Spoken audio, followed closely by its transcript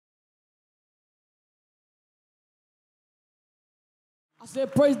I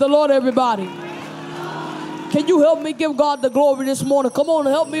said, praise the Lord, everybody. Can you help me give God the glory this morning? Come on,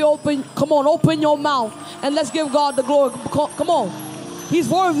 help me open. Come on, open your mouth and let's give God the glory. Come on. He's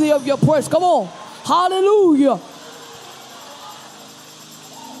worthy of your praise. Come on. Hallelujah.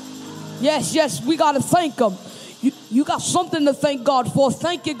 Yes, we got to thank him. You got something to thank God for.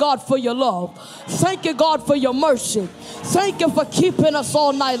 Thank you, God, for your love. Thank you, God, for your mercy. Thank you for keeping us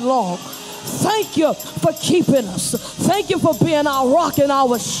all night long. Thank you for keeping us. Thank you for being our rock and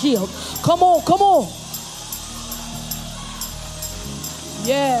our shield. Come on, come on.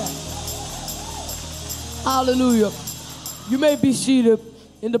 Yeah. Hallelujah. You may be seated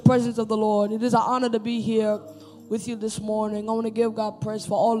in the presence of the Lord. It is an honor to be here with you this morning. I want to give God praise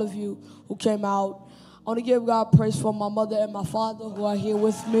for all of you who came out. I want to give God praise for my mother and my father who are here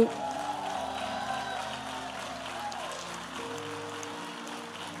with me.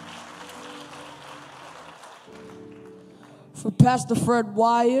 For Pastor Fred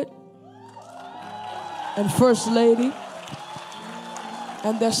Wyatt and First Lady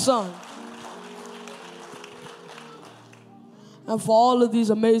and their son. And for all of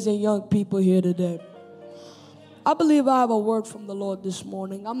these amazing young people here today. I believe I have a word from the Lord this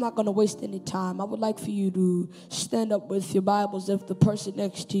morning. I'm not going to waste any time. I would like for you to stand up with your Bibles. If the person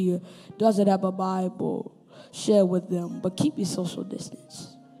next to you doesn't have a Bible, share with them. But keep your social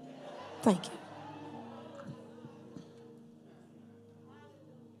distance. Thank you.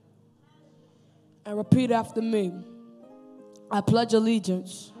 And repeat after me. I pledge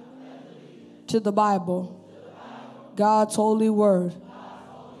allegiance to the Bible, God's holy word.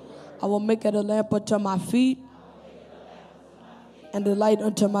 I will make it a lamp unto my feet and a light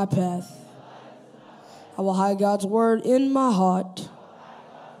unto my path. I will hide God's word in my heart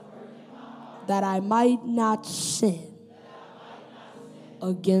that I might not sin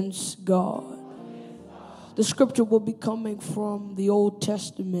against God. The scripture will be coming from the Old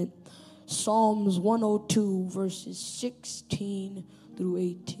Testament, Psalms 102, verses 16 through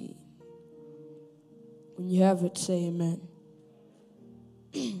 18. When you have it, say amen.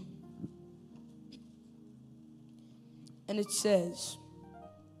 And it says,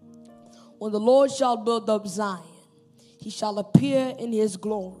 when the Lord shall build up Zion, he shall appear in his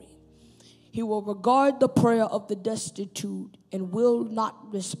glory. He will regard the prayer of the destitute and will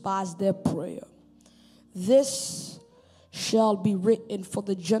not despise their prayer. This shall be written for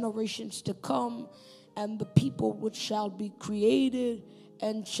the generations to come, and the people which shall be created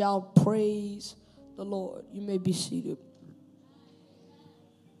and shall praise the Lord. You may be seated.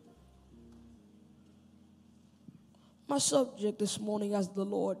 My subject this morning, as the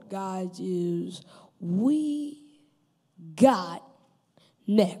Lord guides, is we got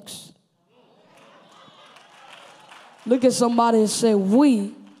next. Look at somebody and say,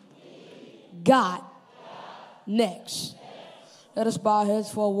 we got next. Let us bow our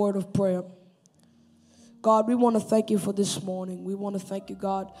heads for a word of prayer. God, we want to thank you for this morning. We want to thank you,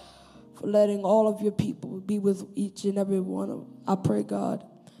 God, for letting all of your people be with each and every one. I pray, God,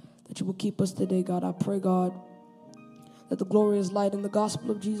 that you will keep us today, God. I pray, God, that the glorious light in the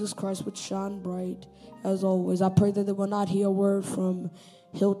gospel of Jesus Christ would shine bright as always. I pray that they will not hear a word from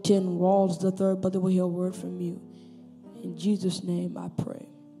Hilton Rawls III, but they will hear a word from you. In Jesus' name I pray.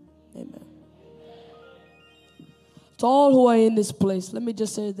 Amen. To all who are in this place, let me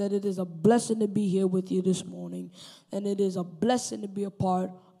just say that it is a blessing to be here with you this morning, and it is a blessing to be a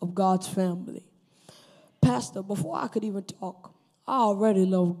part of God's family. Pastor, before I could even talk, I already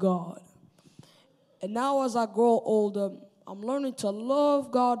love God. And now as I grow older, I'm learning to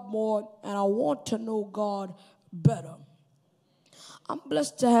love God more, and I want to know God better. I'm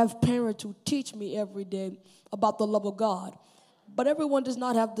blessed to have parents who teach me every day about the love of God, but everyone does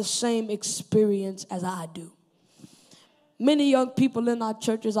not have the same experience as I do. Many young people in our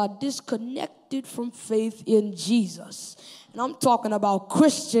churches are disconnected from faith in Jesus. And I'm talking about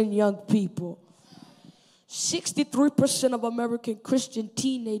Christian young people. 63% of American Christian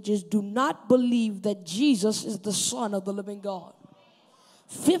teenagers do not believe that Jesus is the Son of the living God.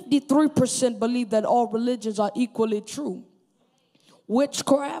 53% believe that all religions are equally true.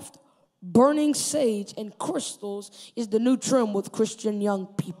 Witchcraft, burning sage, and crystals is the new trend with Christian young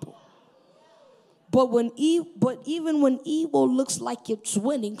people. But even when evil looks like it's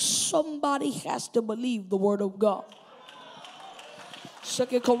winning, somebody has to believe the word of God.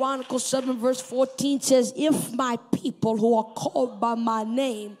 2 Chronicles 7 verse 14 says, if my people who are called by my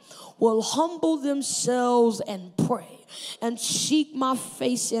name will humble themselves and pray and seek my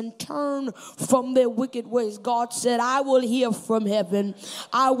face and turn from their wicked ways, God said, I will hear from heaven,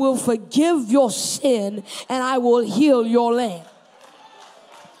 I will forgive your sin, and I will heal your land.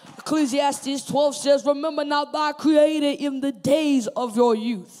 Ecclesiastes 12 says, remember now thy Creator in the days of your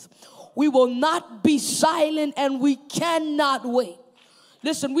youth. We will not be silent and we cannot wait.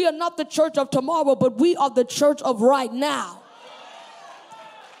 Listen, we are not the church of tomorrow, but we are the church of right now.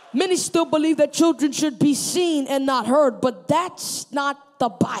 Many still believe that children should be seen and not heard, but that's not the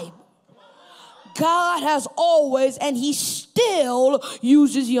Bible. God has always, and he still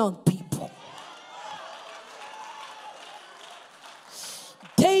uses young people.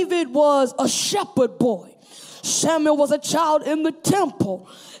 David was a shepherd boy. Samuel was a child in the temple.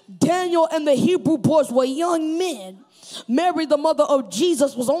 Daniel and the Hebrew boys were young men. Mary, the mother of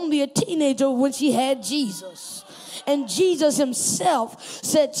Jesus, was only a teenager when she had Jesus. And Jesus himself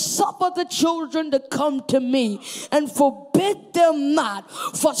said, suffer the children to come to me and forbid them not,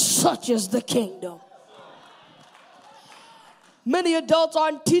 for such is the kingdom. Many adults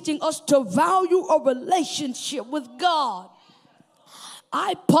aren't teaching us to value a relationship with God.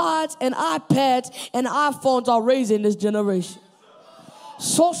 iPods and iPads and iPhones are raising this generation.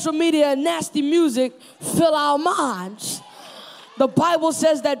 Social media and nasty music fill our minds. The Bible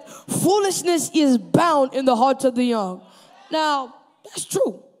says that foolishness is bound in the hearts of the young. Now, that's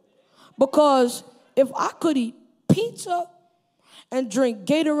true. Because if I could eat pizza and drink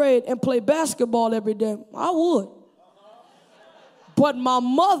Gatorade and play basketball every day, I would. But my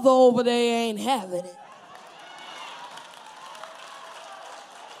mother over there ain't having it.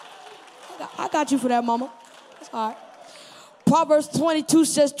 I got you for that, mama. That's all right. Proverbs 22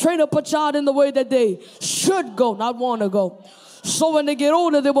 says, train up a child in the way that they should go, not want to go. So when they get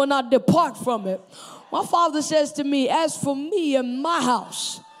older, they will not depart from it. My father says to me, as for me and my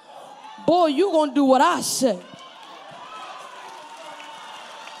house, boy, you're going to do what I say.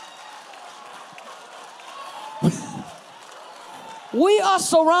 We are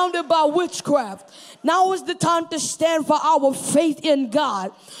surrounded by witchcraft. Now is the time to stand for our faith in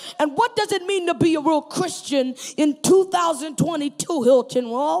God. And what does it mean to be a real Christian in 2022, Hilton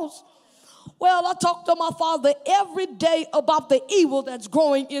Rawls? Well, I talk to my father every day about the evil that's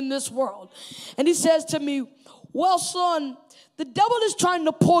growing in this world. And he says to me, well, son, the devil is trying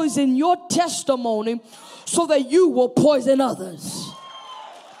to poison your testimony so that you will poison others.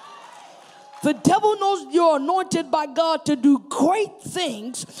 The devil knows you're anointed by God to do great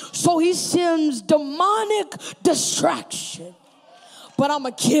things, so he sends demonic distraction. But I'm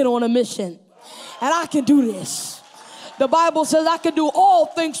a kid on a mission, and I can do this. The Bible says I can do all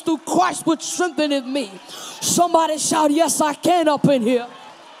things through Christ which strengtheneth me. Somebody shout, yes, I can up in here.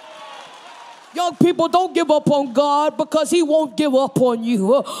 Young people, don't give up on God because he won't give up on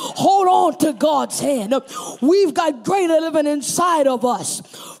you. Hold on to God's hand. We've got greater living inside of us.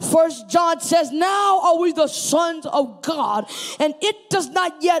 1 John says, now are we the sons of God, and it does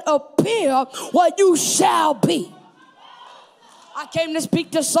not yet appear what you shall be. I came to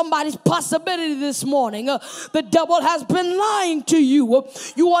speak to somebody's possibility this morning. The devil has been lying to you.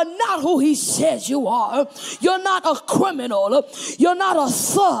 You are not who he says you are. You're not a criminal. You're not a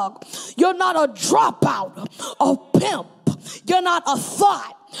thug. You're not a dropout, a pimp. You're not a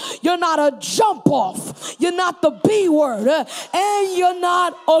thought. You're not a jump off. You're not the B word. And you're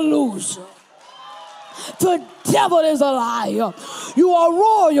not a loser. The devil is a liar. You are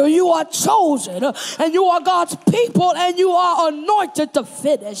royal, you are chosen, and you are God's people, and you are anointed to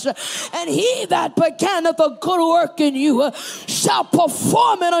finish. And he that beginneth a good work in you shall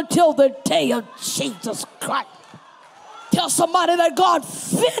perform it until the day of Jesus Christ. Tell somebody that God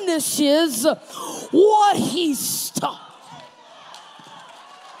finishes what he started.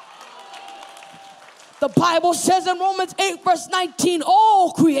 The Bible says in Romans 8 verse 19,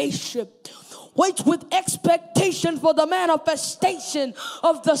 all creation waits with expectation for the manifestation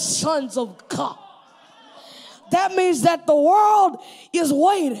of the sons of God. That means that the world is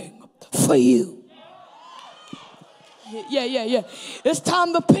waiting for you. Yeah. It's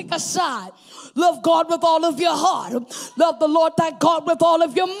time to pick a side. Love God with all of your heart. Love the Lord thy God with all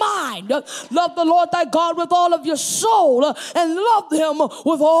of your mind. Love the Lord thy God with all of your soul. And love him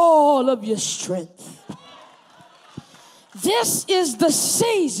with all of your strength. This is the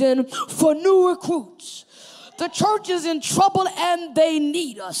season for new recruits. The church is in trouble and they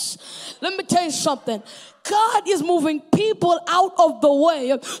need us. Let me tell you something. God is moving people out of the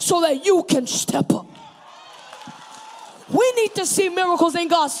way so that you can step up. We need to see miracles in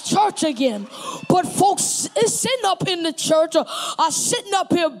God's church again. But folks sitting up in the church are sitting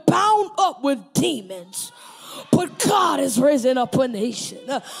up here bound up with demons. But God is raising up a nation.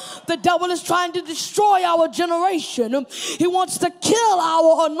 The devil is trying to destroy our generation. He wants to kill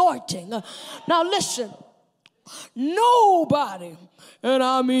our anointing. Now listen, nobody, and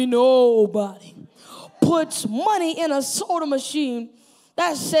I mean nobody, puts money in a soda machine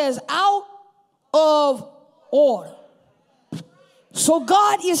that says out of order. So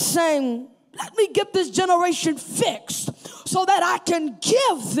God is saying, let me get this generation fixed so that I can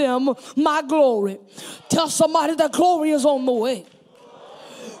give them my glory. Tell somebody that glory is on the way.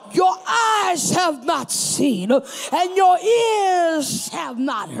 Your eyes have not seen, and your ears have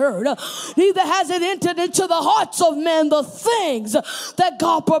not heard, neither has it entered into the hearts of men the things that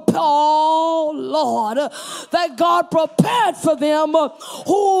God prepared, oh Lord, that God prepared for them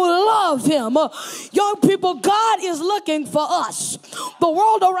who love him. Young people, God is looking for us. The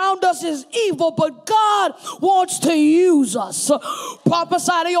world around us is evil, but God wants to use us.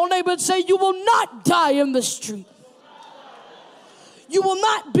 Prophesy to your neighbor and say, you will not die in the street. You will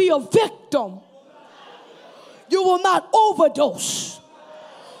not be a victim. You will not overdose.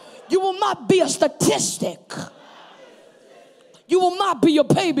 You will not be a statistic. You will not be a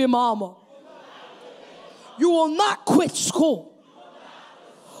baby mama. You will not quit school.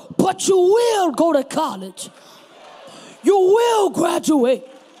 But you will go to college. You will graduate.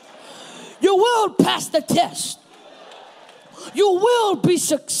 You will pass the test. You will be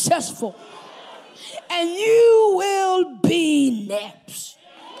successful. And you will be next.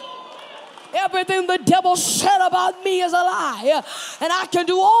 Everything the devil said about me is a lie. And I can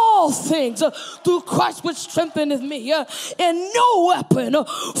do all things through Christ which strengtheneth me. And no weapon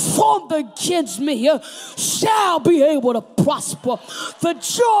formed against me shall be able to prosper. The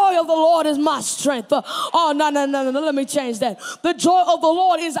joy of the Lord is my strength. Oh, no. Let me change that. The joy of the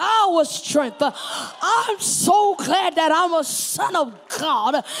Lord is our strength. I'm so glad that I'm a son of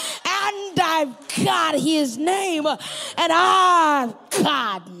God. And I've got his name. And I've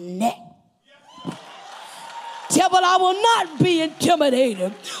got next. Devil, I will not be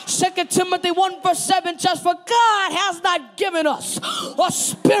intimidated. 2 Timothy 1 verse 7 says, for God has not given us a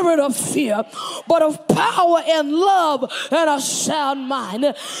spirit of fear, but of power and love and a sound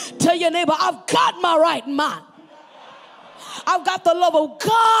mind. Tell your neighbor, I've got my right mind. I've got the love of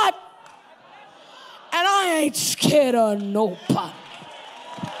God, and I ain't scared of nobody.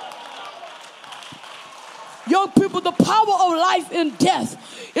 Young people, the power of life and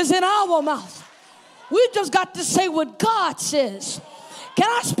death is in our mouth. We just got to say what God says. Can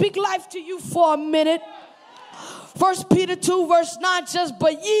I speak life to you for a minute? 1 Peter 2 verse 9 says,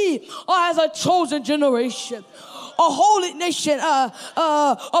 but ye are as a chosen generation, a holy nation,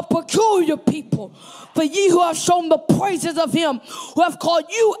 a peculiar people. For ye who have shown the praises of him who have called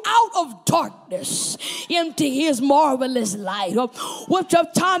you out of darkness into his marvelous light, which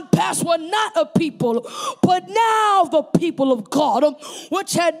of time past were not a people, but now the people of God,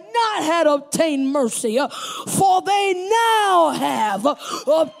 which had not had obtained mercy, for they now have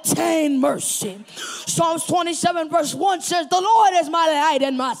obtained mercy. Psalms 27 verse 1 says, the Lord is my light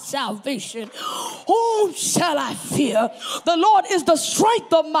and my salvation. Whom shall I fear? The Lord is the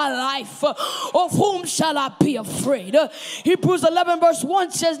strength of my life. Of whom shall I be afraid? Hebrews 11 verse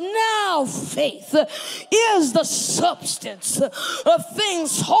 1 says, now faith is the substance of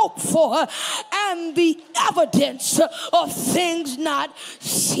things hoped for and the evidence of things not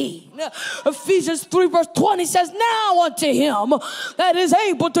seen. Ephesians 3 verse 20 says, now unto him that is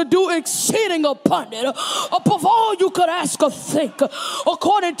able to do exceeding abundant above all you could ask or think,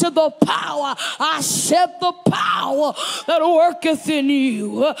 according to the power, I said the power that worketh in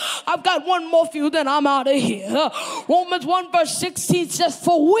you. I've got one more for you, then I'm out of here. Romans 1 verse 16 says,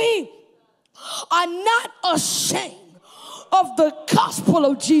 for we are not ashamed of the gospel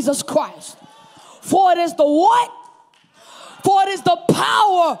of Jesus Christ, for it is the what? For it is the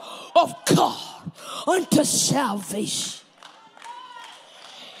power of God unto salvation.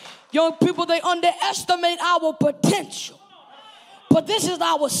 Young people, they underestimate our potential, but this is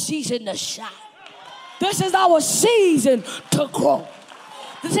our season to shine. This is our season to grow.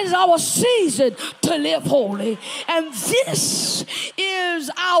 This is our season to live holy. And this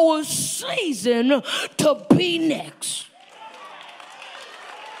is our season to be next.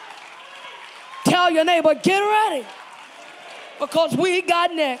 Tell your neighbor, get ready, because we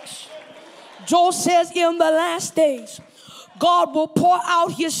got next. Joel says in the last days, God will pour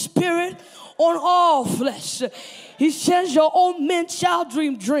out his spirit on all flesh. He says your old men shall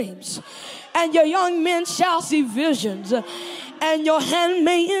dream dreams, and your young men shall see visions, and your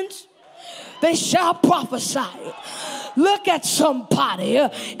handmaidens, they shall prophesy. Look at somebody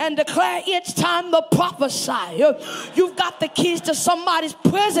and declare it's time to prophesy. You've got the keys to somebody's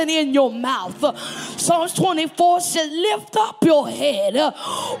prison in your mouth. Psalms 24 says, lift up your head,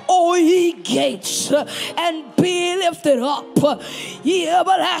 O ye gates, and be lifted up, ye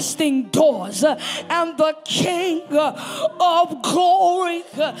everlasting doors, and the King of glory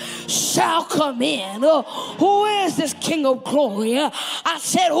shall come in. Who is this King of glory? I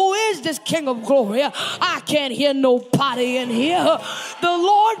said, who is this King of glory? I can't hear nobody in here. The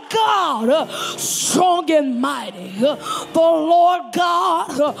Lord God, strong and mighty. The Lord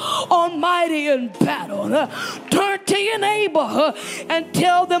God, almighty in battle. Turn to your neighbor and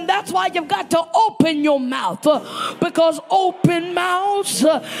tell them that's why you've got to open your mouth, because open mouths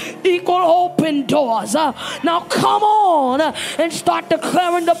equal open doors. Now come on and start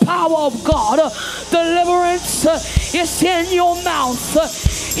declaring the power of God. Deliverance is in your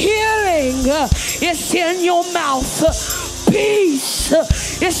mouth. Healing is in your mouth. Peace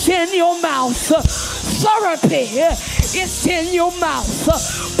is in your mouth. Therapy is in your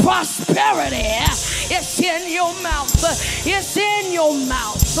mouth. Prosperity is in your mouth. It's in your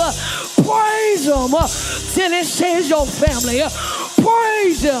mouth. Praise Him till He saves your family.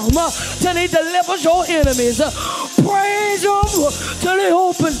 Praise Him till He delivers your enemies. Praise Him till He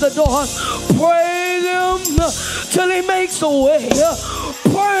opens the door. Praise Him till He makes a way.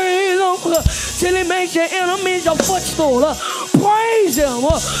 Praise Him till He makes your enemies your footstool. Praise Him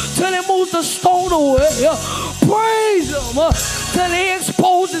till He moves the stone away. Praise Him till He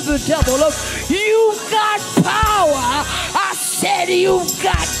exposes the devil. You've got power. I said you've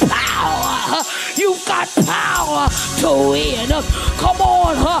got power. You've got power to win. Come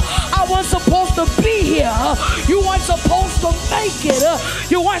on, I wasn't supposed to be here. You weren't supposed to make it.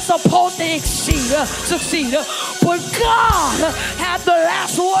 You weren't supposed to succeed. But God had the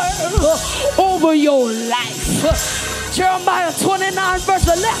last word over your life. Jeremiah 29 verse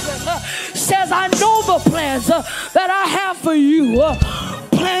 11 says, I know the plans that I have for you.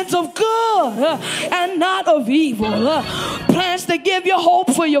 Plans of good and not of evil. Plans to give you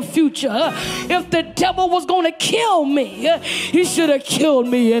hope for your future. If the devil was going to kill me, he should have killed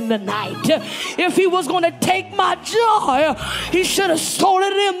me in the night. If he was going to take my joy, he should have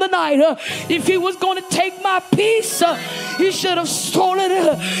stolen it in the night. If he was going to take my peace, he should have stolen it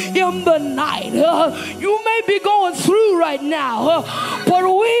in the night. You may be going through right now, but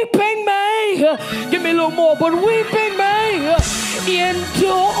weeping may, give me a little more, but weeping may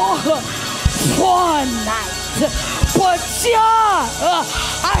endure for a night. But joy,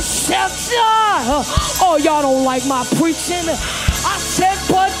 I said joy. Oh, y'all don't like my preaching. I said,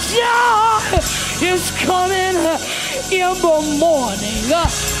 but joy is coming in the morning.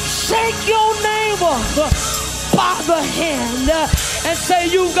 Shake your neighbor by the hand and say,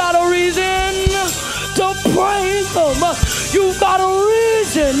 you got a reason to praise Him. You got a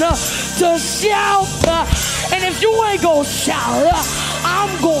reason to shout. And if you ain't gonna shout,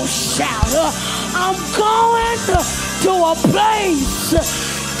 I'm gonna shout. I'm going to a place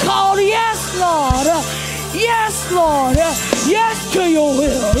called yes, Lord. Yes, Lord. Yes to your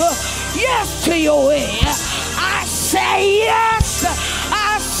will. Yes to your way. I say yes.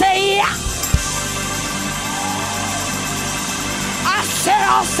 I say yes. I said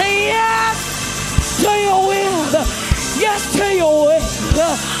I'll say yes to your will. Yes to your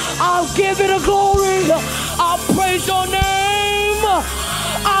will. I'll give it a glory. I'll praise your name.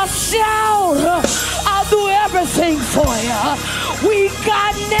 I'll shout. I'll do everything for you. We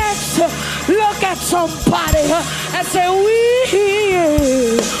got next. Look at somebody and say,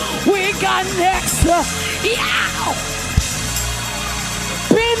 we got next. Yeah.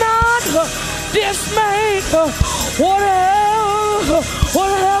 Be not dismayed.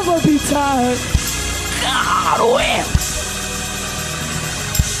 Whatever be tired. God will.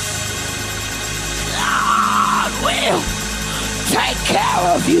 God will take care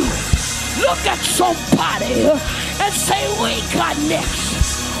of you. Look at somebody and say, we got next.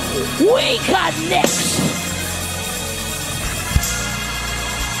 We got next.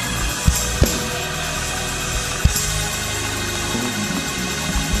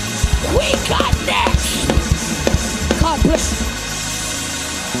 We got next. God bless you.